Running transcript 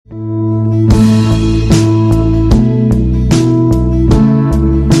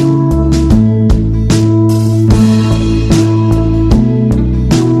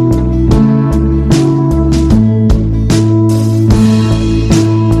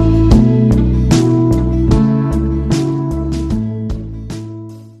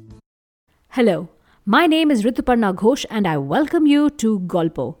Hello, my name is Rituparna Ghosh and I welcome you to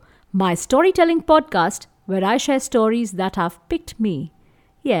Golpo, my storytelling podcast where I share stories that have picked me.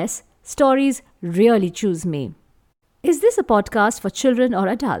 Yes, stories really choose me. Is this a podcast for children or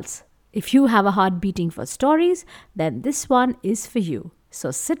adults? If you have a heart beating for stories, then this one is for you.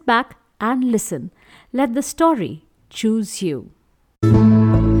 So sit back and listen. Let the story choose you.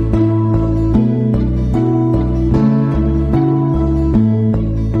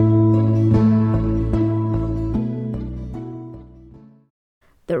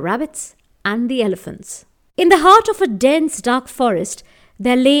 The Rabbits and the Elephants. In the heart of a dense, dark forest,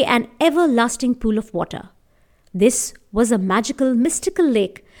 there lay an everlasting pool of water. This was a magical, mystical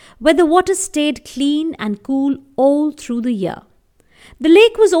lake where the water stayed clean and cool all through the year. The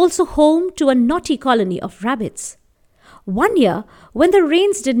lake was also home to a naughty colony of rabbits. One year, when the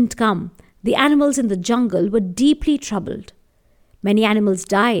rains didn't come, the animals in the jungle were deeply troubled. Many animals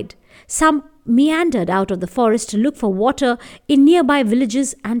died. Some meandered out of the forest to look for water in nearby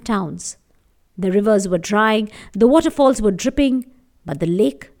villages and towns. The rivers were drying, the waterfalls were dripping, but the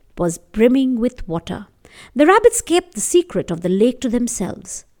lake was brimming with water. The rabbits kept the secret of the lake to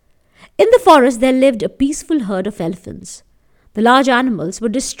themselves. In the forest there lived a peaceful herd of elephants. The large animals were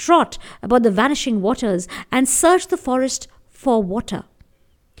distraught about the vanishing waters and searched the forest for water.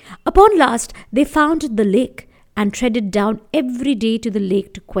 Upon last, they found the lake and treaded down every day to the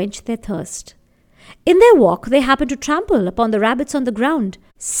lake to quench their thirst. In their walk, they happened to trample upon the rabbits on the ground.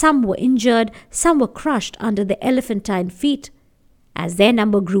 Some were injured, some were crushed under their elephantine feet. As their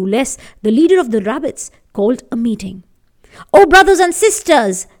number grew less, the leader of the rabbits called a meeting. "Oh, brothers and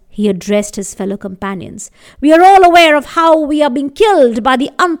sisters," he addressed his fellow companions, "we are all aware of how we are being killed by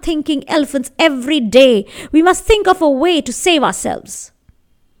the unthinking elephants every day. We must think of a way to save ourselves."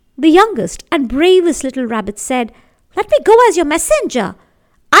 The youngest and bravest little rabbit said, "Let me go as your messenger.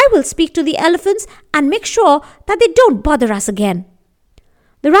 I will speak to the elephants and make sure that they don't bother us again."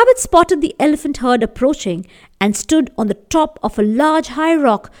 The rabbit spotted the elephant herd approaching and stood on the top of a large high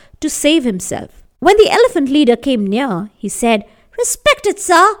rock to save himself. When the elephant leader came near, he said, "Respected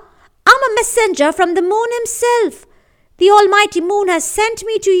sir, I'm a messenger from the moon himself. The almighty moon has sent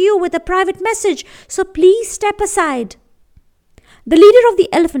me to you with a private message, so please step aside." The leader of the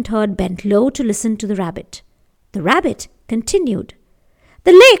elephant herd bent low to listen to the rabbit. The rabbit continued,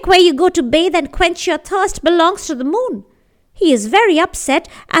 "The lake where you go to bathe and quench your thirst belongs to the moon. He is very upset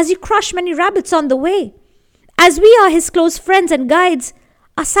as you crush many rabbits on the way. As we are his close friends and guides,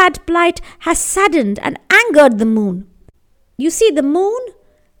 our sad plight has saddened and angered the moon. You see, the moon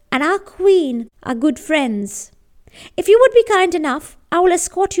and our queen are good friends. If you would be kind enough, I will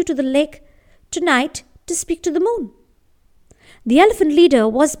escort you to the lake tonight to speak to the moon." The elephant leader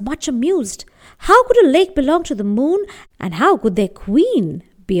was much amused. How could a lake belong to the moon, and how could their queen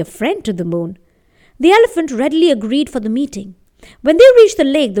be a friend to the moon? The elephant readily agreed for the meeting. When they reached the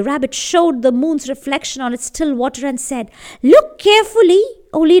lake, the rabbit showed the moon's reflection on its still water and said, "Look carefully,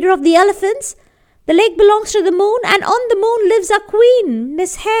 O leader of the elephants. The lake belongs to the moon, and on the moon lives our queen,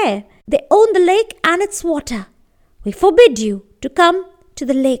 Miss Hare. They own the lake and its water. We forbid you to come to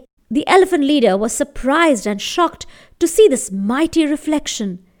the lake." The elephant leader was surprised and shocked to see this mighty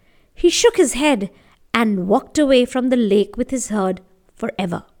reflection. He shook his head and walked away from the lake with his herd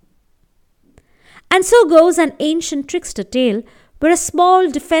forever. And so goes an ancient trickster tale where a small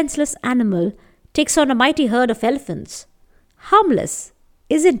defenseless animal takes on a mighty herd of elephants. Harmless,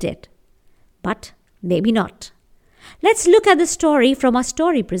 isn't it? But maybe not. Let's look at the story from our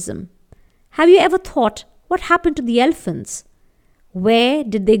story prism. Have you ever thought what happened to the elephants? Where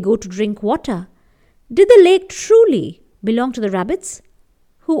did they go to drink water? Did the lake truly belong to the rabbits?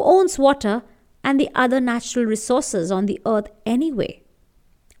 Who owns water and the other natural resources on the earth anyway?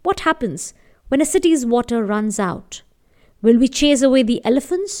 What happens when a city's water runs out? Will we chase away the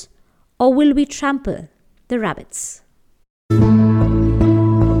elephants or will we trample the rabbits?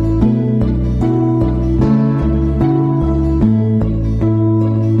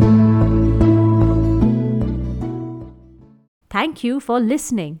 Thank you for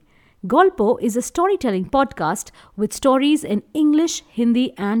listening. Golpo is a storytelling podcast with stories in English,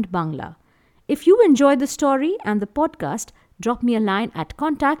 Hindi, and Bangla. If you enjoyed the story and the podcast, drop me a line at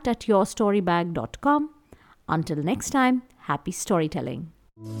contact@yourstorybag.com. Until next time, happy storytelling.